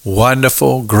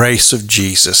Wonderful grace of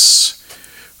Jesus,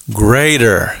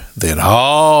 greater than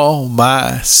all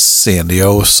my sin. The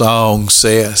old song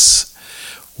says,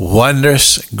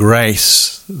 wondrous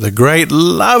grace, the great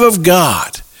love of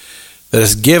God that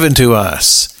is given to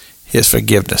us, His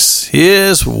forgiveness,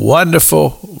 His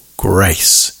wonderful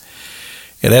grace.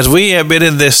 And as we have been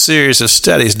in this series of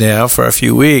studies now for a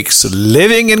few weeks,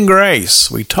 living in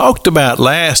grace, we talked about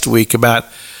last week about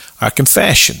our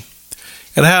confession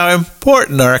and how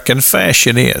important our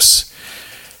confession is.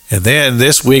 And then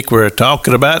this week we're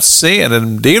talking about sin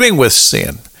and dealing with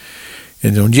sin.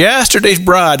 And on yesterday's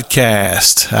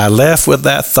broadcast, I left with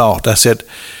that thought. I said,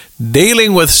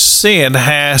 dealing with sin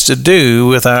has to do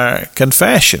with our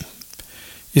confession.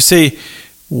 You see,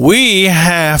 we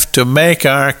have to make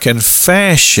our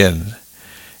confession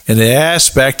in the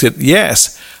aspect that,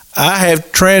 yes, I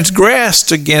have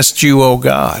transgressed against you, O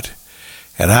God.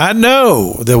 And I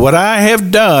know that what I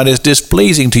have done is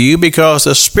displeasing to you because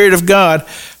the Spirit of God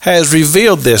has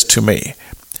revealed this to me.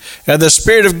 And the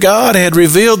Spirit of God had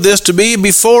revealed this to me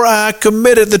before I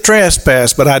committed the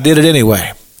trespass, but I did it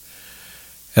anyway.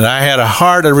 And I had a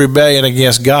heart of rebellion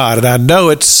against God, and I know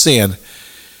it's sin.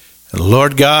 And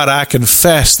Lord God, I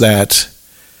confess that,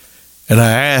 and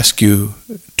I ask you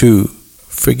to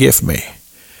forgive me.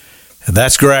 And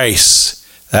that's grace.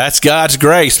 That's God's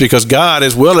grace, because God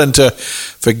is willing to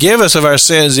forgive us of our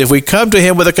sins if we come to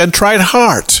Him with a contrite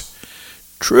heart,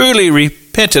 truly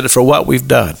repentant for what we've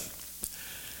done.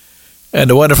 And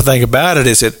the wonderful thing about it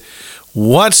is that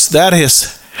once that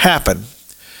has happened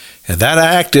and that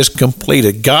act is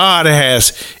completed, God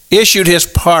has issued His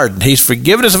pardon, He's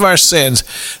forgiven us of our sins,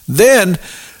 then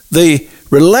the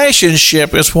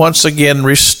relationship is once again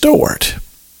restored.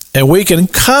 And we can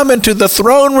come into the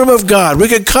throne room of God. We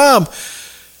can come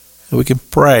and we can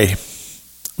pray.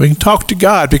 We can talk to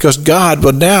God, because God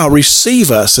will now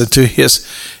receive us into His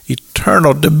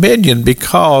eternal dominion,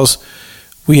 because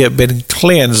we have been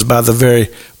cleansed by the very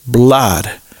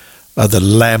blood of the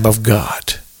Lamb of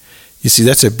God. You see,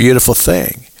 that's a beautiful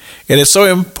thing. And it's so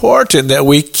important that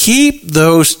we keep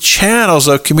those channels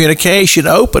of communication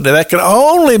open, and that can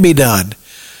only be done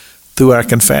through our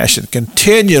confession,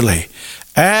 continually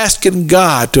asking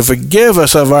God to forgive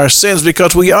us of our sins,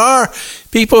 because we are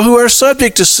people who are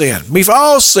subject to sin. We've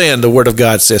all sinned, the Word of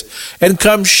God says, and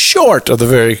come short of the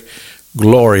very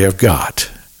glory of God.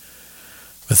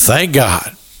 But thank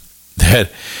God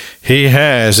that He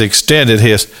has extended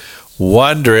His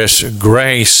wondrous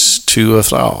grace to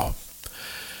us all.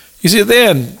 You see,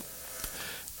 then,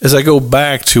 as I go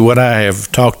back to what I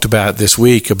have talked about this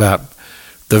week, about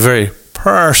the very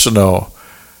personal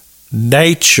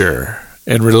nature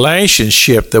and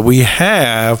relationship that we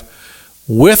have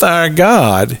with our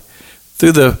God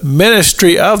through the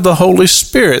ministry of the Holy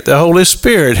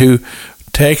Spirit who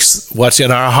takes what's in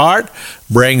our heart,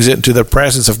 brings it into the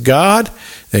presence of God,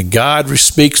 and God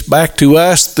speaks back to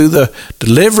us through the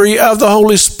delivery of the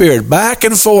Holy Spirit, back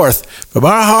and forth from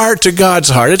our heart to God's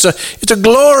heart. It's a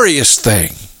glorious thing.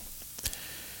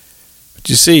 But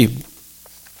you see,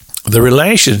 the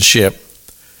relationship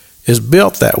is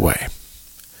built that way.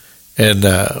 And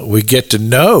we get to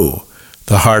know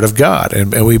the heart of God,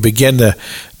 and we begin to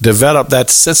develop that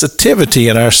sensitivity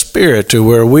in our spirit to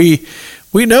where we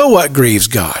know what grieves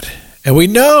God, and we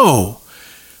know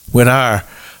when our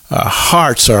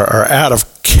hearts are out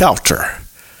of kilter,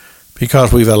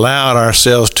 because we've allowed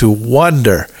ourselves to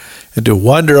wander and to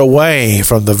wander away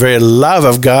from the very love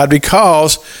of God,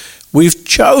 because we've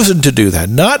chosen to do that.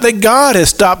 Not that God has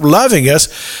stopped loving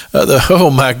us. Oh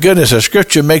my goodness, the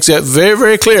Scripture makes that very,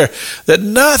 very clear, that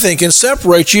nothing can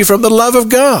separate you from the love of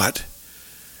God.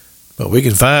 But we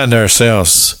can find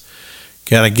ourselves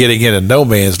kind of getting into no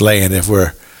man's land if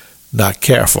we're not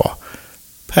careful.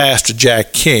 Pastor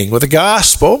Jack King with the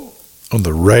gospel on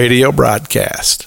the radio broadcast.